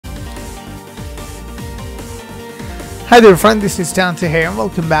Hi there friend, this is Dante here and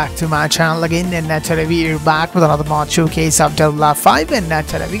welcome back to my channel again. And today we are back with another mod showcase of DOA 5, and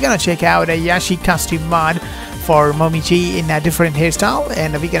today we're gonna check out a Yashi costume mod for Momiji in a different hairstyle,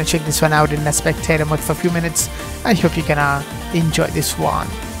 and we're gonna check this one out in a spectator mode for a few minutes. I hope you're gonna enjoy this one.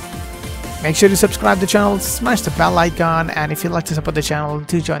 Make sure to subscribe to the channel, smash the bell icon, and if you'd like to support the channel,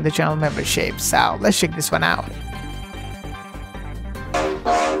 to join the channel membership. So let's check this one out.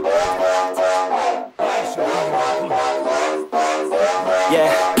 Yeah,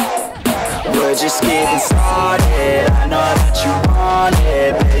 we're just getting started. I know that you want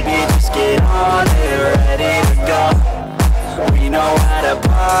it, baby, just get on it, ready to go. We know how to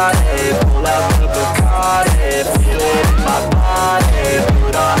party, pull out the Bacardi, feel it in my body,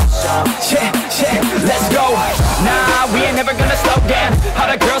 put on a show. Yeah, let's go. Nah, we ain't never gonna slow down. All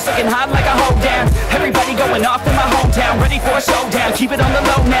the girls looking hot like a hoe down. Everybody going off in my hometown, ready for a showdown. Keep it on the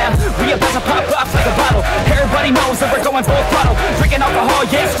low now. We about to pop off like a bottle. Everybody knows that we're going full throttle. Drinking alcohol,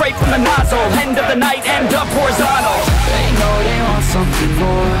 yeah, straight from the nozzle. End of the night, end up horizontal. They know they want something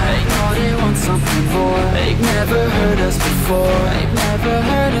more. They know they want something more. They've never heard us before. They've never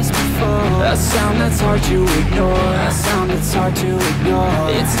heard us before. A sound that's hard to ignore. A sound that's hard to ignore.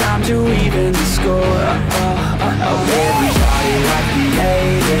 It's time to even the score. We party like the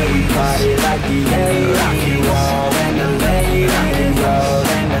 80s. We party like the 80s. Rock and roll and the late. Rock and roll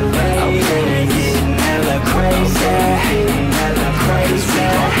and the late. Getting hella crazy. Getting hella crazy. We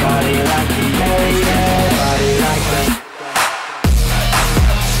gon' party like the 80s. Party like the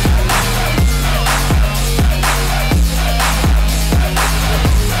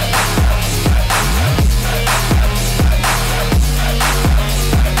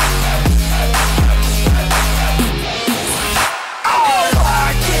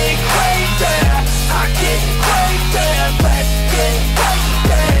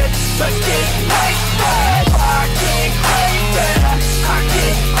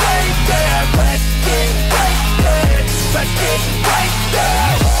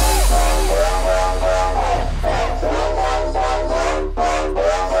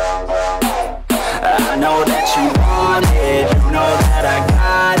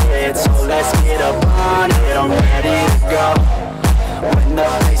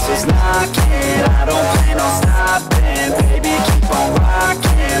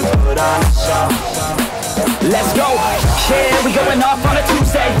let's go, yeah, we going off on a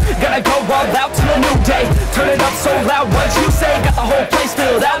Tuesday. Gonna go all out till a new day. Turn it up so loud, what you say? Got the whole place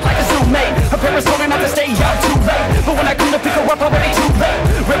filled out like a zoo mate. Her parents told her not to stay out too late, but when I come to pick her up, already too late.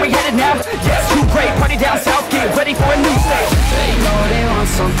 Where we headed now? Yes, too great. Party down south, get ready for a new stage. They know they want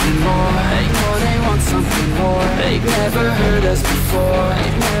something more. They know they want something more. They've never heard us before.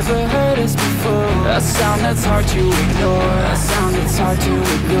 They've never heard us before. A sound that's hard to ignore. A sound that's hard to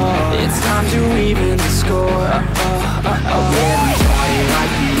ignore. It's time to even the score. Yeah, we party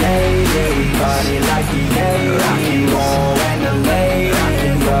like the 80s. We party like the 80s. Rock and roll and the late. Rock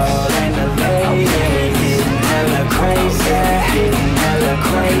and roll and the late. Getting hella crazy. Getting hella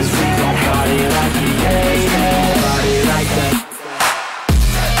crazy. We gon' party like the 80s. Party like the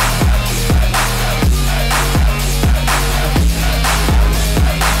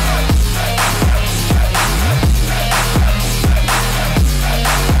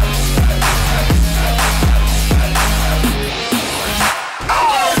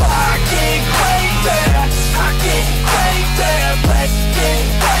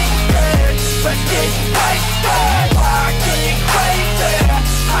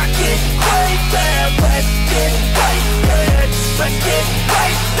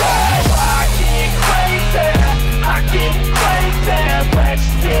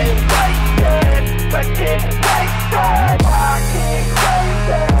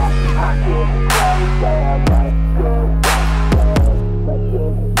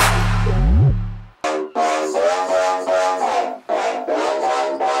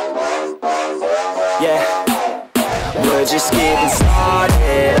just getting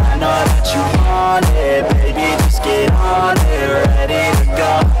started. I know that you want it, baby, just get on it, ready to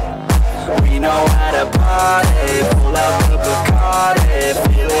go. We know how to party, pull out the Bacardi,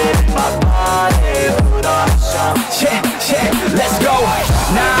 feel it in my body, put on a show. Yeah, let's go.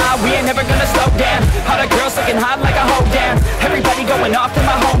 Nah, we ain't never gonna slow down. All the girls looking hot like a hoe down. Everybody going off in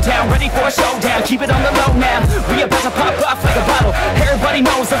my hometown, ready for a showdown. Keep it on the low now. We about to pop off like a bottle. Everybody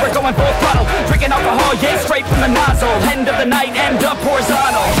knows that we're going full throttle. Drinking alcohol, yeah, straight from the nozzle. End of the night, end up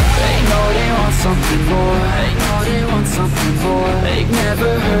horizontal. They know they want something more. They know they want something more. They've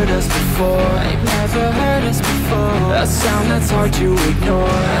never heard us before. They've never heard us before. A sound that's hard to ignore.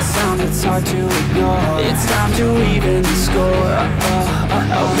 A sound that's hard to ignore. It's time to even the score.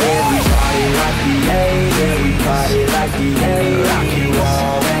 Yeah, we party like the 80s. We party like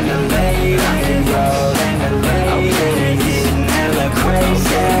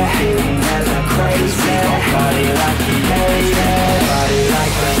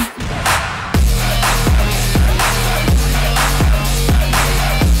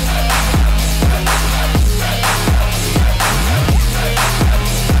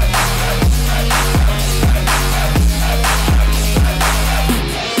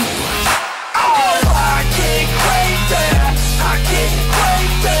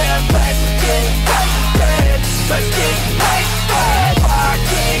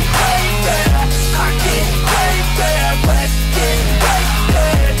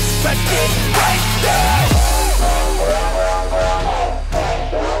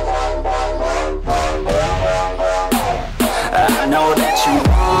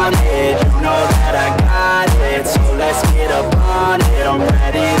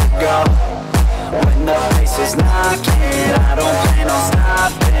to go. When the place is knocking, I don't plan on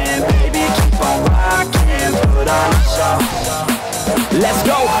stopping. Baby, keep on rocking, put on a show. Let's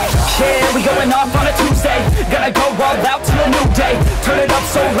go, yeah, we going off on a Tuesday. Gonna go all out till a new day. Turn it up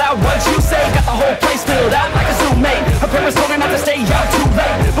so loud, what you say? Got the whole place filled out like a Zoom mate. Her parents told her not to stay out too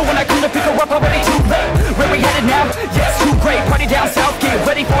late, but when I come to pick her up, already too late. Where we headed now? Yes, too great. Party down south, get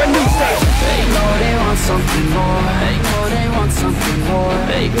ready for a new stage. They know they want something more. They know they want something more.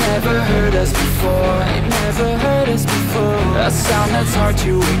 They've never heard us before. They've never heard us before. A sound that's hard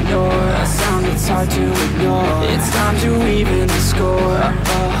to ignore. A sound that's hard to ignore. It's time to even the score.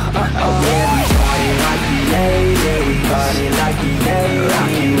 Yeah, we party like the 80s. We party like the 80s.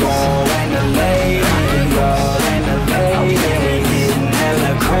 Rock and roll and the late. Rock and roll and the late. We getting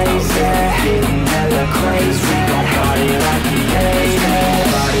hella crazy. Getting hella crazy. We gon' party like the 80s.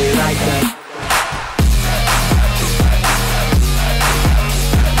 Party like the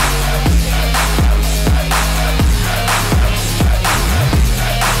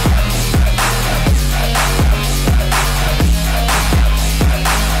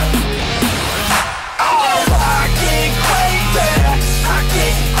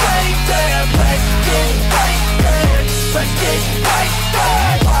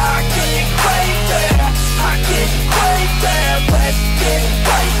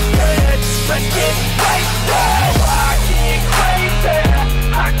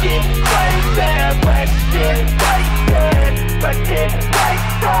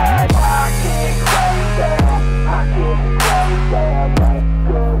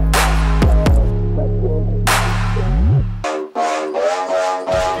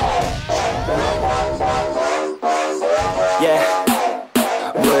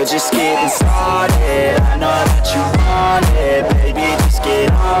just getting started. I know that you want it, baby, just get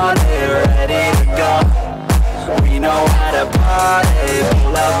on it, ready to go. We know how to party,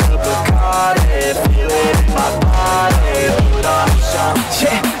 pull out the Bacardi, feel it in my body, put on a show.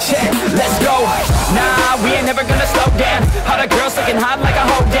 Yeah, let's go. Nah, we ain't never gonna slow down. All the girls looking hot like a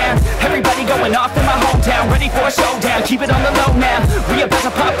hoe down. Everybody going off in my hometown, ready for a showdown. Keep it on the low now, we about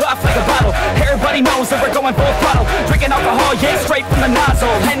to pop off like a bottle. Everybody knows that we're going full throttle. Drinking alcohol, yeah, straight from the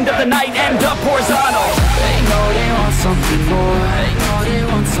nozzle. End of the night, end up horizontal. They know they want something more. They know they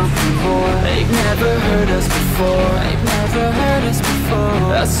want something more. They've never heard us before. They've never heard us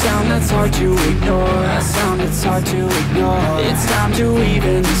before. A sound that's hard to ignore. A sound that's hard to ignore. It's time to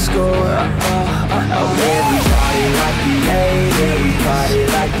even the score. Yeah, we party like the 80s. We party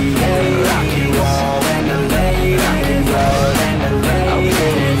like the 80s. Rock and roll and the late. Rock and roll and the late.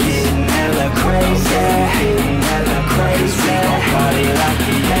 Getting hella crazy. Getting hella crazy. Party like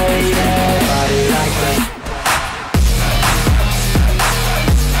the 80s. Party like the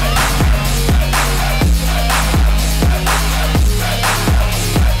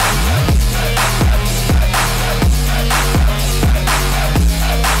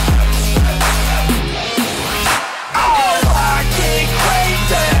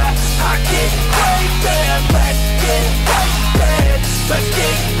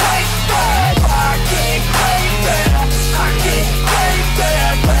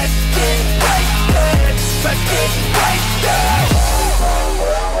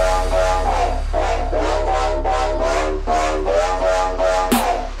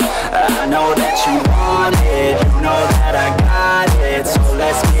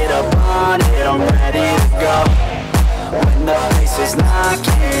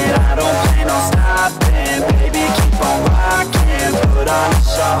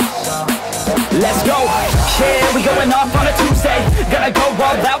Let's go, yeah, we going off on a Tuesday. Gonna go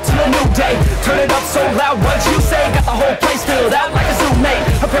all out till a new day. Turn it up so loud, what you say? Got the whole place filled out like a Zoom mate.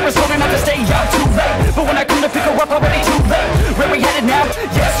 Her parents told her not to stay out too late, but when I come to pick her up, already too late. Where we headed now?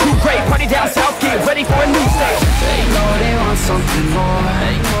 Yes, too great. Party down south, get ready for a new stage. They know they want something more.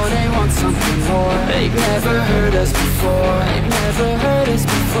 They know they want something more. They've never heard us before. They've never heard us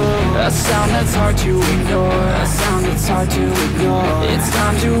before. A sound that's hard to ignore. A sound that's hard to ignore. It's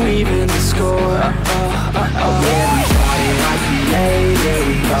time to even the score. Yeah, we party like the 80s.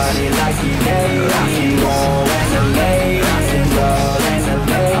 We party like the 80s. Rock and roll and the late. Rock and roll and the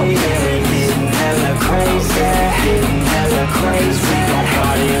late. Getting hella crazy. Getting hella crazy. We gon'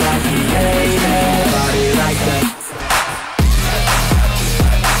 party like the 80s. Party like the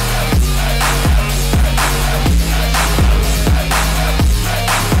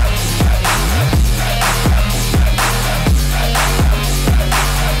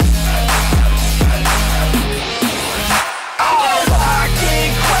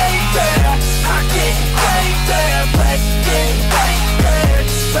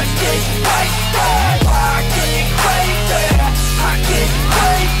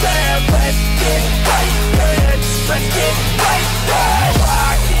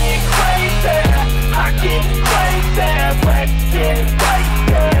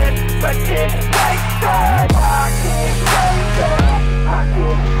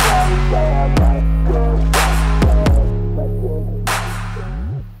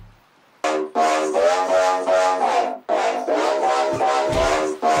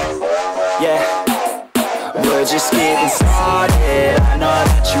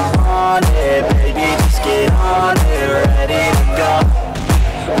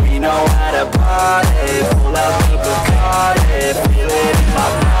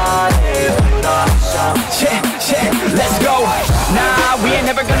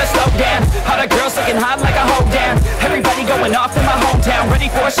never gonna slow down. All the girls looking hot like a hoe down. Everybody going off in my hometown, ready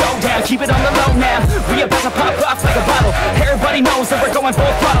for a showdown. Keep it on the low now, we about to pop off like a bottle. Everybody knows that we're going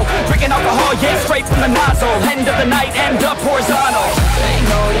full throttle. Drinking alcohol, yeah, straight from the nozzle. End of the night, end up horizontal. They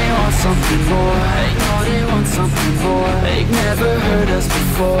know they want something more. They know they want something more. They've never heard us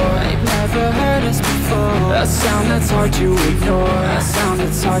before. They've never heard us before. A sound that's hard to ignore. A sound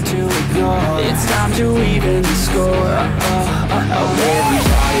that's hard to ignore. It's time to even the score.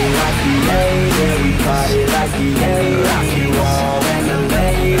 Everybody like the A, everybody like the A. Rock and roll and the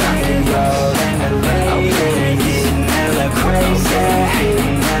late, rock and roll and the late. Getting hella crazy,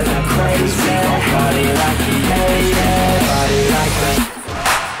 getting hella crazy. Party like the A, party like the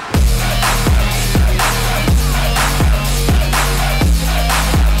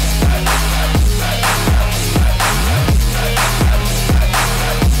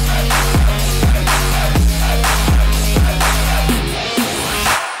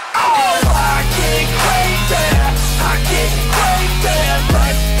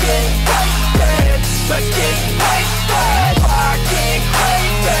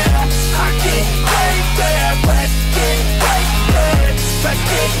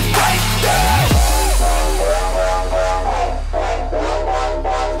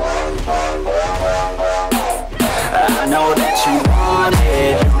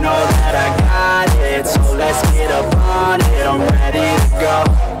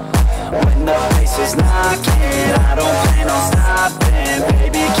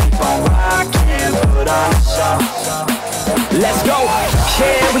let's go,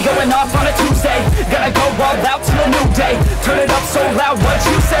 yeah, we going off on a Tuesday. Gotta go all out till a new day. Turn it up so loud, what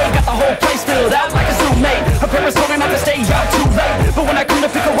you say? Got the whole place filled out like a zoo mate. Her parents told her not to stay out too late, but when I come to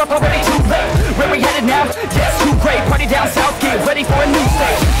pick her up, already too late. Where we headed now? Yes, too great. Party down south, get ready for a new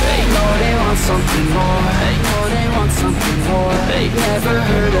stage. They know they want something more. They know they want something more. They've never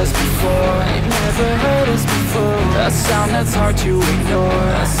heard us before. They've never heard us before. A sound that's hard to ignore.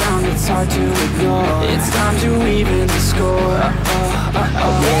 A sound that's hard to ignore. It's time to even the score.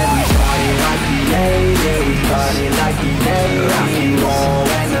 Everybody like the A, everybody like the A. Rock and roll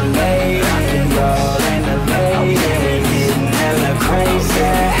and the late, rock and roll and the late. Getting hella crazy,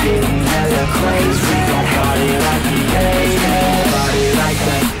 getting hella crazy. We gon' party like the A, party like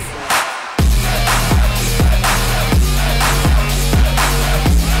the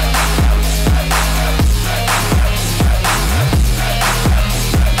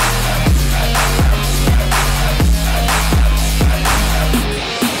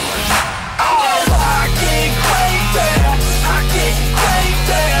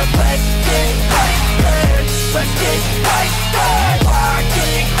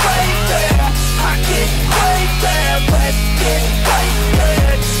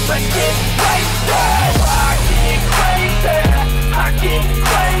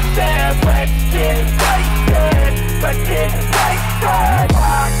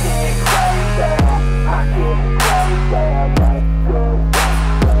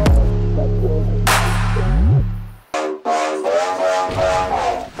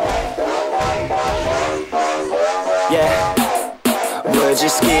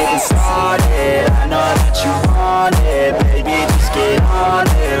just getting started. I know that you want it, baby, just get on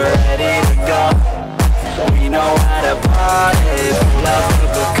it, ready to go. We know how to party, pull up the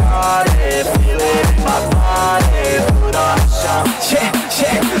Bacardi, feel it in my body, put on a show.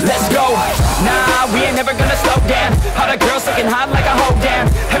 Yeah, let's go. Nah, we ain't never gonna slow down. All the girls looking hot like a hoe down.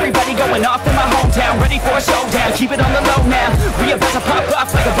 Everybody going off in my hometown, ready for a showdown. Keep it on the low now, we about to pop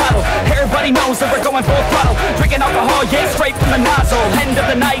off like a bottle. Everybody knows that we're going full throttle. Drinking alcohol, yeah, straight from the nozzle. End of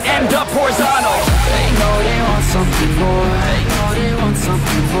the night, end up horizontal. They know they want something more. They know they want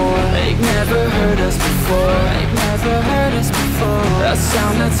something more. They've never heard us before. They've never heard us before. A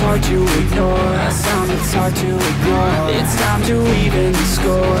sound that's hard to ignore. A sound that's hard to ignore. It's time to even the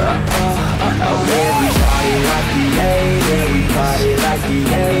score. Everybody like the A, everybody like the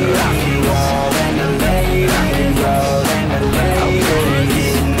A. Rock and roll and the late, rock and roll and the late.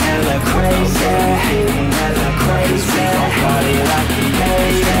 Getting hella crazy, getting hella crazy. Party like the A,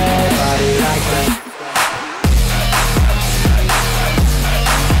 party like the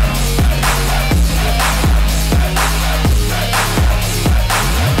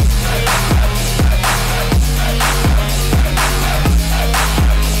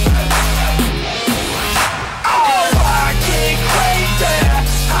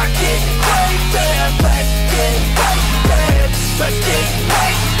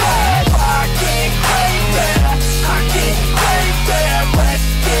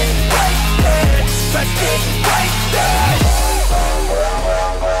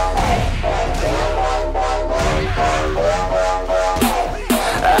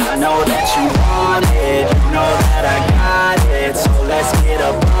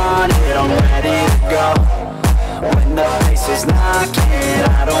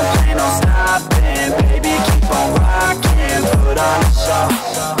on the show.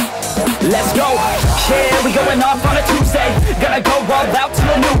 Let's go, yeah, we going off on a Tuesday. Gonna go all out till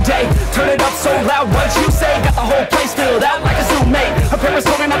a new day. Turn it up so loud, what you say? Got the whole place filled out like a Zoom mate. Her parents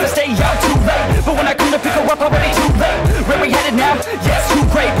told her not to stay out too late, but when I come to pick her up, already too late. Where we headed now? Yes, too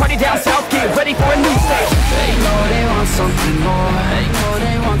great. Party down south, get ready for a new stage. They know they want something more. They know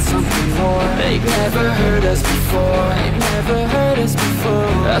they want something more. They've never heard us before. They've never heard us before.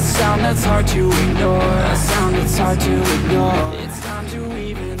 A sound that's hard to ignore. A sound that's hard to ignore.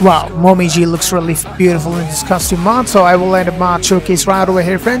 Wow, Momiji looks really beautiful in this custom mod, so I will end the mod showcase right over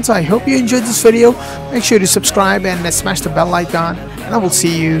here, friends. I hope you enjoyed this video. Make sure to subscribe and smash the bell icon, and I will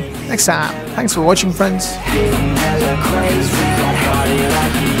see you next time. Thanks for watching, friends.